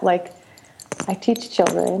that. Like, I teach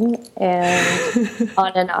children and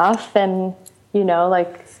on and off, and,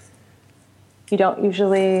 like, you don't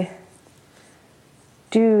usually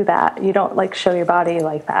do that. You don't, like, show your body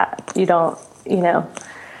like that. You don't,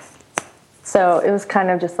 So it was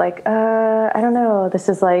kind of just like, I don't know. This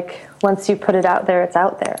is like, once you put it out there, it's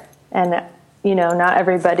out there. And, not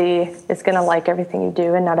everybody is going to like everything you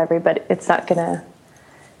do, and not everybody, it's not going to,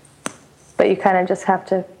 but you kind of just have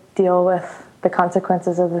to deal with the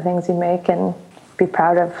consequences of the things you make and be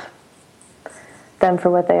proud of them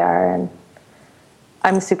for what they are. And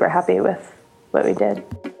I'm super happy with what we did.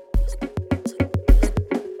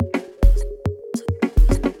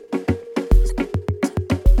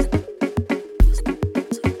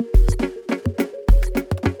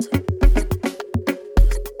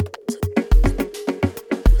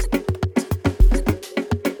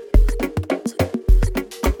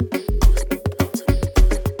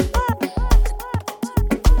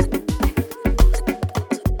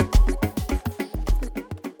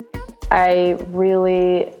 I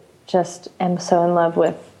really just am so in love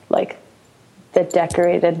with like the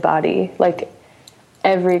decorated body. Like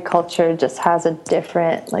every culture just has a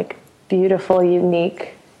different, like beautiful,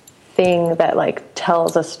 unique thing that like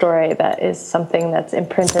tells a story that is something that's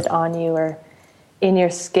imprinted on you or in your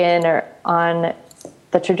skin or on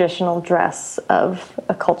the traditional dress of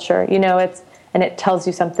a culture. You know, and it tells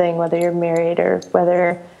you something, whether you're married or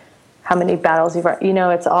whether how many battles you've run. You know,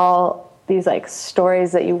 it's all these like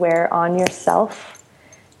stories that you wear on yourself.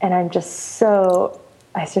 And I just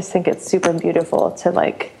think it's super beautiful to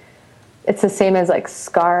like, it's the same as like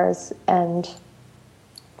scars, and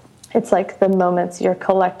it's like the moments you're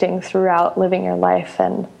collecting throughout living your life.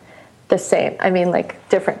 And the same, I mean, like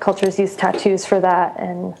different cultures use tattoos for that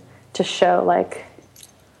and to show like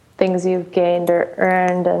things you've gained or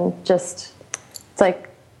earned, and just it's like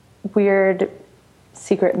weird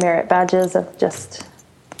secret merit badges of just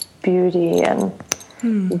beauty and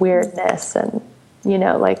weirdness and, you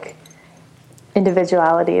know, like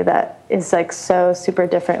individuality that is like so super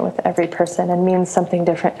different with every person and means something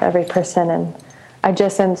different to every person. And I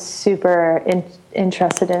just am super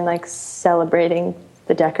interested in like celebrating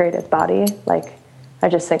the decorated body. Like I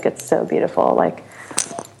just think it's so beautiful. Like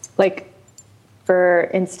for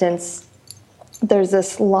instance, there's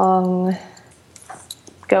this long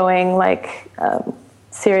going like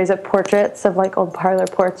series of portraits of like old parlor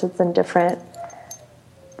portraits and different,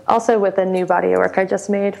 also with a new body of work I just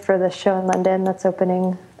made for this show in London that's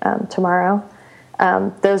opening tomorrow.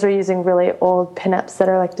 Those are using really old pinups that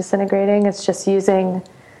are like disintegrating. It's just using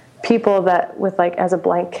people that with like as a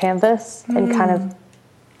blank canvas and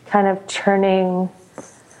kind of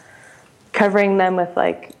covering them with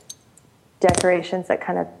like decorations that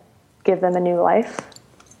kind of give them a new life.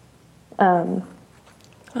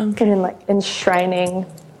 And then like enshrining,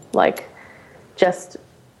 like just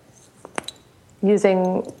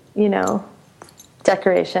using, you know,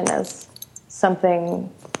 decoration as something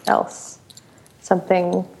else,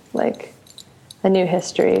 something like a new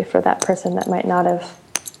history for that person that might not have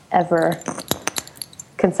ever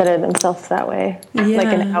considered themselves that way. Yeah. Like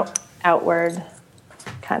an outward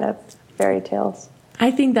kind of fairy tales.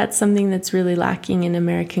 I think that's something that's really lacking in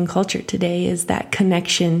American culture today, is that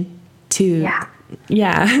connection to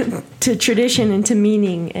to tradition and to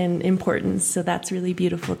meaning and importance. So that's really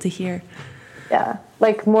beautiful to hear. Yeah,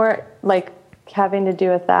 like more like having to do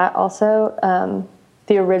with that also.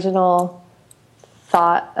 The original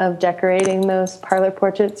thought of decorating those parlor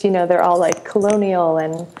portraits, you know, they're all like colonial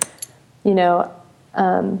and, you know,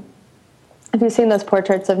 have you seen those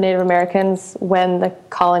portraits of Native Americans when the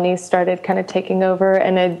colonies started kind of taking over,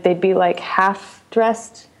 and they'd be like half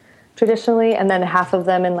dressed traditionally, and then half of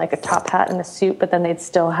them in like a top hat and a suit, but then they'd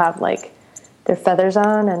still have like their feathers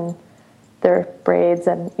on and their braids.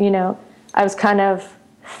 And, you know, I was kind of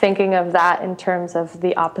thinking of that in terms of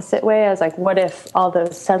the opposite way. I was like, what if all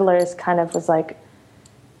those settlers kind of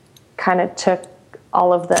took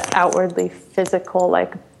all of the outwardly physical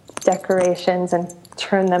like decorations and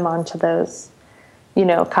turned them onto those, you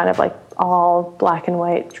know, kind of like all black and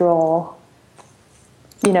white, droll,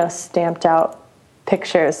 you know, stamped out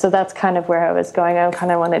pictures. So that's kind of where I was going. I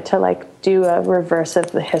kind of wanted to like do a reverse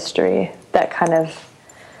of the history that kind of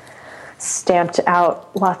stamped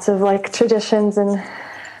out lots of like traditions, and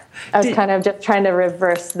I was kind of just trying to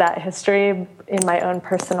reverse that history in my own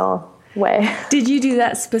personal way. Did you do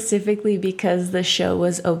that specifically because the show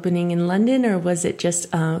was opening in London, or was it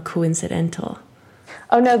just coincidental?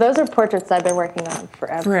 Oh no, those are portraits I've been working on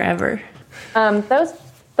forever.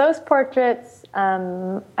 Those portraits,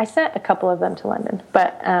 I sent a couple of them to London,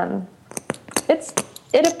 but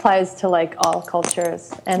it applies to like all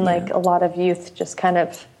cultures, and like a lot of youth just kind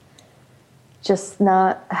of just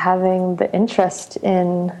not having the interest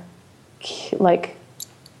in like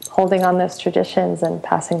holding on those traditions and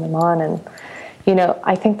passing them on. And, you know,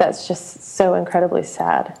 I think that's just so incredibly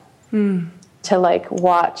sad to like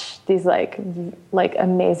watch these like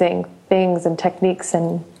amazing things and techniques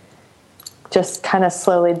and just kind of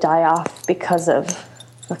slowly die off because of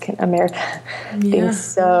fucking America being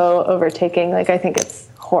so overtaking. Like, I think it's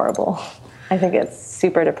horrible. I think it's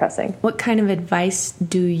super depressing. What kind of advice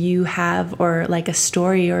do you have, or like a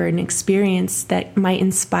story or an experience that might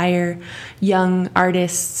inspire young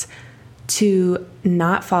artists to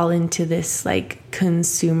not fall into this like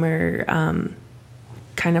consumer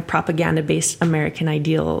kind of propaganda-based American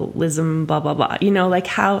idealism, blah, blah, blah? You know, like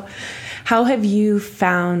how have you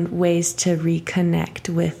found ways to reconnect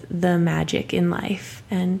with the magic in life?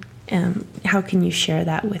 And how can you share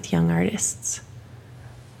that with young artists?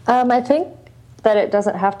 I think that it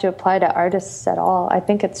doesn't have to apply to artists at all. I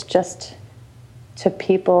think it's just to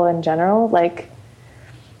people in general. Like,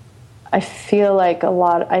 I feel like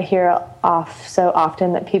I hear so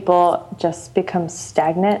often that people just become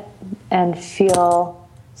stagnant and feel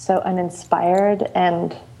so uninspired,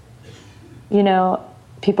 and, you know,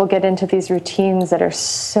 people get into these routines that are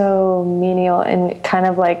so menial, and it kind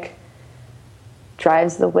of like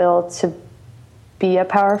drives the will to be a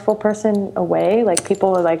powerful person away. Like,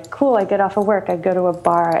 people are like, cool, I get off of work, I go to a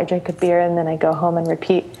bar, I drink a beer, and then I go home and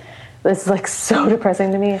repeat. This is like so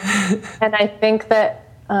depressing to me. And I think that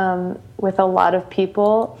with a lot of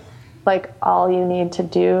people, like, all you need to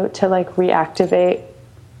do to like reactivate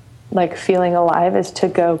like feeling alive is to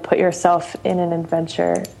go put yourself in an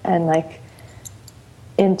adventure and like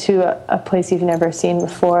into a place you've never seen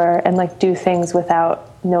before, and like do things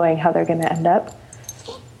without knowing how they're going to end up.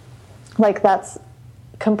 Like, that's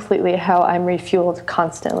completely how I'm refueled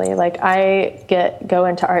constantly. Like, I go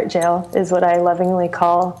into art jail, is what I lovingly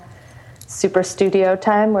call super studio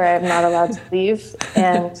time, where I'm not allowed to leave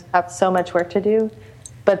and have so much work to do.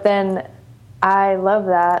 But then I love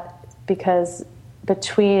that because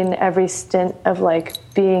between every stint of like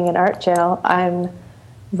being in art jail, I'm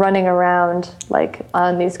running around like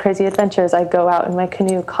on these crazy adventures. I go out in my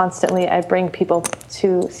canoe constantly. I bring people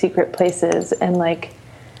to secret places and like,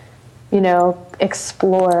 you know,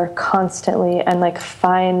 explore constantly and like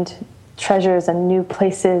find treasures and new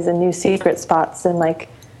places and new secret spots, and like,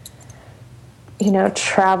 you know,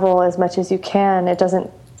 travel as much as you can.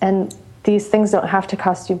 And these things don't have to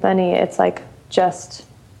cost you money. It's like, just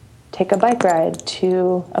take a bike ride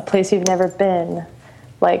to a place you've never been,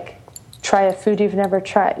 like try a food you've never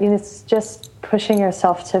tried. You know, it's just pushing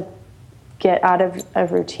yourself to get out of a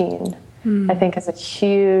routine. I think is a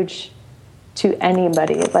huge, to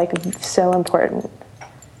anybody, like so important,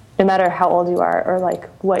 no matter how old you are or like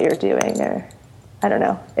what you're doing, or I don't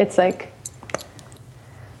know. It's like,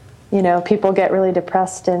 you know, people get really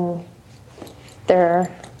depressed in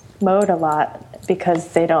their mode a lot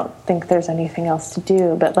because they don't think there's anything else to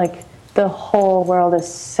do. But like, the whole world is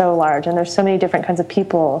so large, and there's so many different kinds of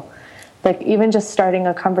people. Like, even just starting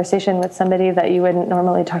a conversation with somebody that you wouldn't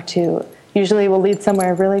normally talk to usually will lead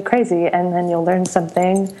somewhere really crazy, and then you'll learn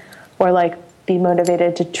something, or like be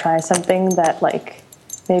motivated to try something that like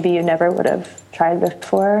maybe you never would have tried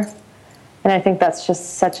before. And I think that's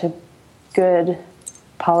just such a good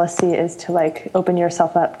policy, is to like open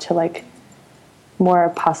yourself up to like more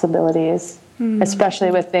possibilities,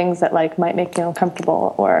 especially with things that like might make you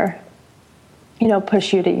uncomfortable, or, you know,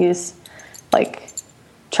 push you to use, like,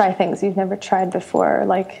 try things you've never tried before,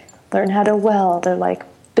 like learn how to weld, or like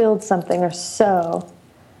build something, or sew,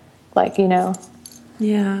 like, you know.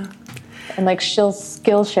 Yeah. And like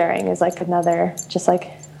skill sharing is like another, just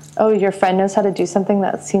like, oh, your friend knows how to do something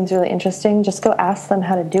that seems really interesting, just go ask them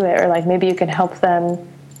how to do it. Or like, maybe you can help them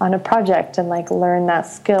on a project and like learn that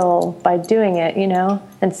skill by doing it, you know,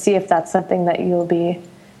 and see if that's something that you'll be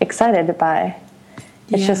excited by.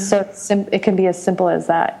 It's just so it can be as simple as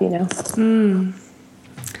that, you know.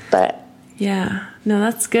 But yeah, no,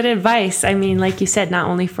 that's good advice. I mean, like you said, not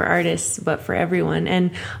only for artists, but for everyone.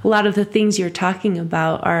 And a lot of the things you're talking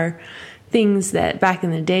about are things that back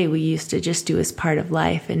in the day we used to just do as part of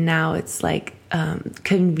life. And now it's like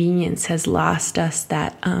convenience has lost us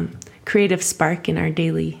that creative spark in our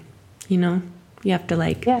daily, you know, you have to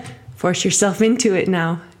like force yourself into it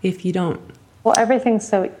now if you don't. Well, everything's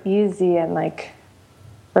so easy and like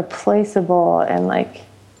replaceable, and like,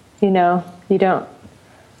 you know, you don't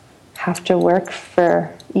have to work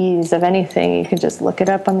for ease of anything. You can just look it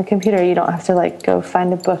up on the computer. You don't have to like go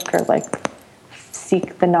find a book or like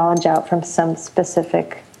seek the knowledge out from some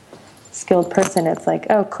specific skilled person. It's like,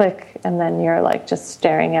 oh, click, and then you're like just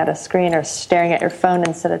staring at a screen or staring at your phone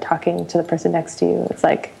instead of talking to the person next to you. It's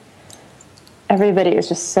like everybody is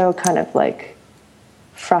just so kind of like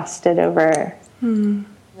frosted over.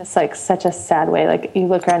 It's like such a sad way. Like, you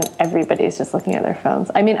look around, everybody's just looking at their phones.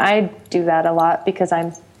 I mean, I do that a lot because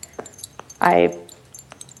I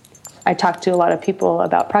talk to a lot of people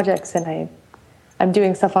about projects, and I'm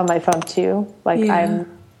doing stuff on my phone too. Like,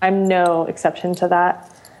 I'm no exception to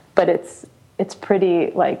that. But it's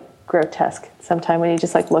pretty like grotesque sometimes when you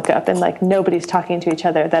just like look up and like nobody's talking to each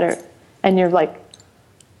other and you're like,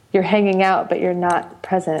 you're hanging out, but you're not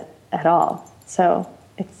present at all. So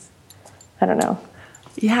it's, I don't know.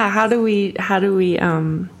 Yeah. How do we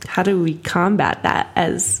combat that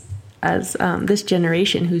as this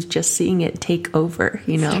generation who's just seeing it take over,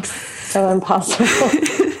 you know? So impossible.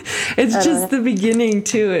 It's just the beginning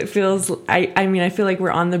too. It feels, I mean, I feel like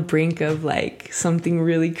we're on the brink of like something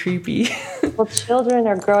really creepy. Well, children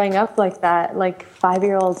are growing up like that. Like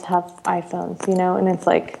 5-year-olds have iPhones, you know, and it's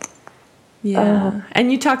like, Yeah.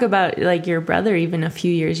 And you talk about like your brother, even a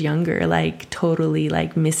few years younger, like totally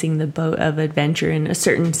like missing the boat of adventure in a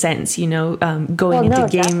certain sense, going into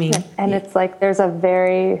gaming. Definitely. And it's like there's a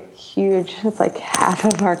very huge, it's like half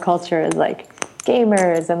of our culture is like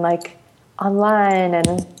gamers and like online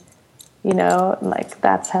and, like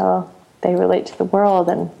that's how they relate to the world,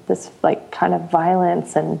 and this like kind of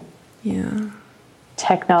violence and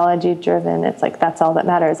technology driven. It's like that's all that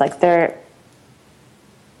matters. Like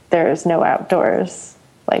there's no outdoors.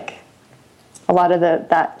 Like a lot of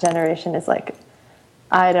that generation is like,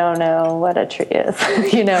 I don't know what a tree is.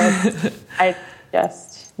 I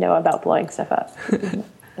just know about blowing stuff up.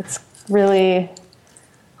 It's really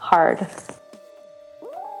hard.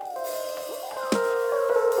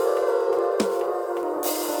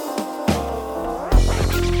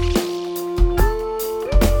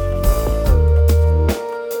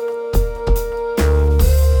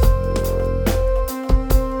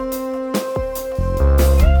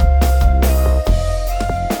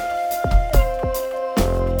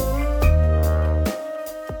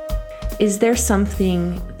 Is there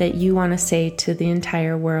something that you want to say to the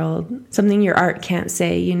entire world? Something your art can't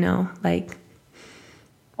say, like...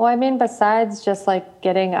 Well, I mean, besides just like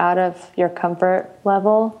getting out of your comfort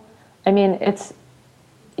level, I mean,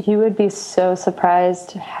 you would be so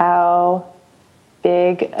surprised how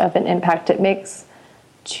big of an impact it makes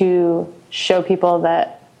to show people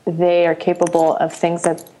that they are capable of things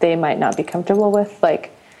that they might not be comfortable with.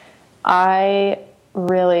 Like, I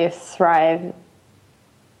really thrive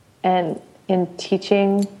and in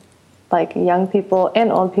teaching like young people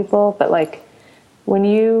and old people, but like when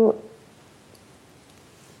you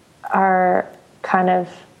are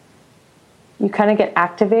you kind of get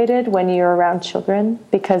activated when you're around children,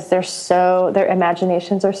 because their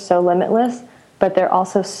imaginations are so limitless, but they're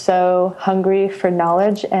also so hungry for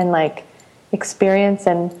knowledge and like experience.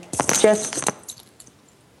 And just,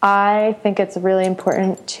 I think it's really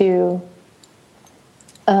important to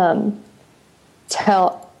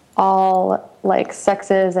tell all like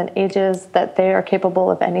sexes and ages that they are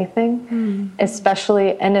capable of anything,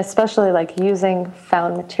 especially like using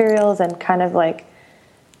found materials and kind of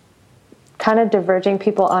diverging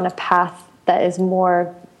people on a path that is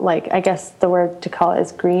more like, I guess the word to call it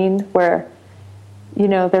is green, where,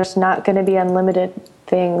 there's not going to be unlimited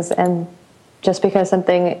things. And just because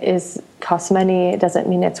something costs money doesn't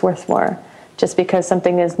mean it's worth more. Just because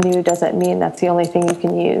something is new doesn't mean that's the only thing you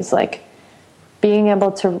can use. Like, being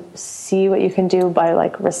able to see what you can do by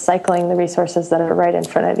like recycling the resources that are right in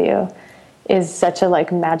front of you is such a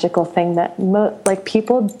like magical thing that like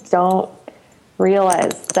people don't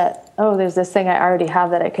realize that, oh, there's this thing I already have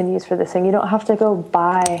that I can use for this thing. You don't have to go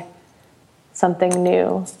buy something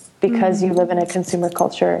new because you live in a consumer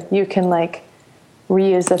culture. You can like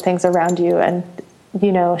reuse the things around you and,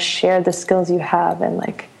 share the skills you have, and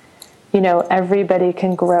like, everybody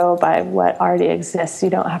can grow by what already exists. You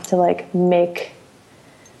don't have to like make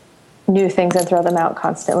new things and throw them out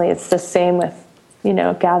constantly. It's the same with,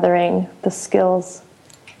 gathering the skills.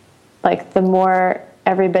 Like the more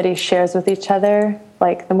everybody shares with each other,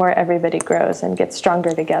 like the more everybody grows and gets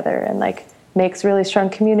stronger together and like makes really strong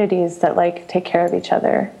communities that like take care of each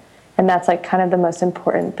other. And that's like kind of the most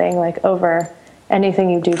important thing, like over anything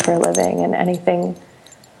you do for a living and anything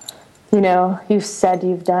you've said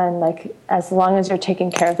you've done. Like, as long as you're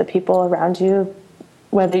taking care of the people around you,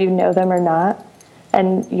 whether you know them or not,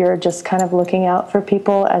 and you're just kind of looking out for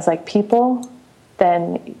people as like people,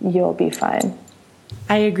 then you'll be fine.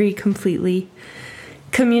 I agree completely.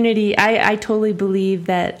 Community, I totally believe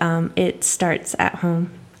that it starts at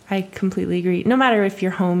home. I completely agree. No matter if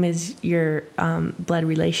your home is your blood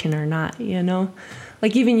relation or not,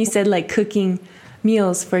 Like even you said like cooking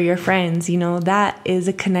meals for your friends, that is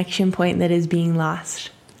a connection point that is being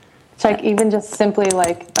lost. It's like even just simply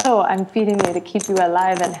like, oh, I'm feeding you to keep you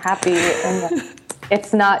alive and happy. And like,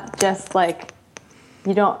 it's not just like,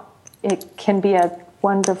 it can be a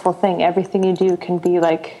wonderful thing. Everything you do can be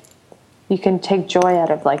like, you can take joy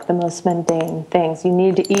out of like the most mundane things. You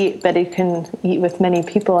need to eat, but you can eat with many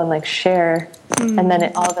people and like share. And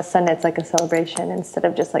then all of a sudden it's like a celebration instead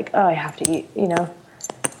of just like, oh, I have to eat,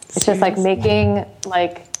 It's just like making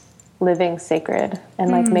like living sacred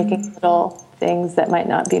and like making little things that might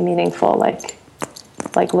not be meaningful,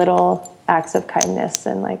 like little acts of kindness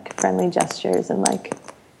and like friendly gestures and like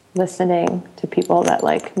listening to people that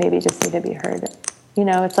like maybe just need to be heard.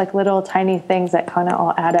 It's like little tiny things that kind of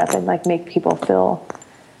all add up and like make people feel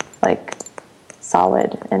like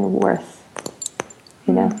solid and worth,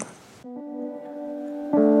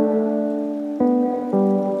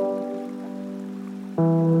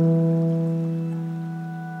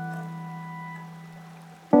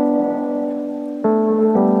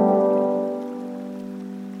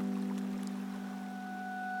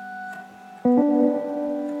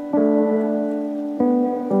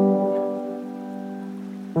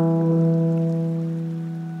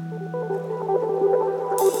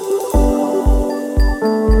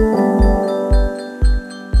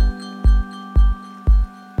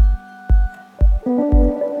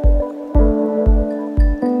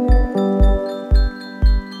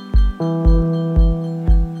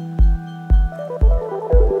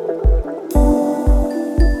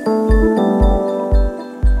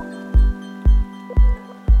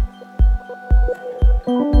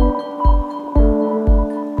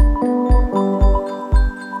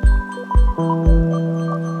 you.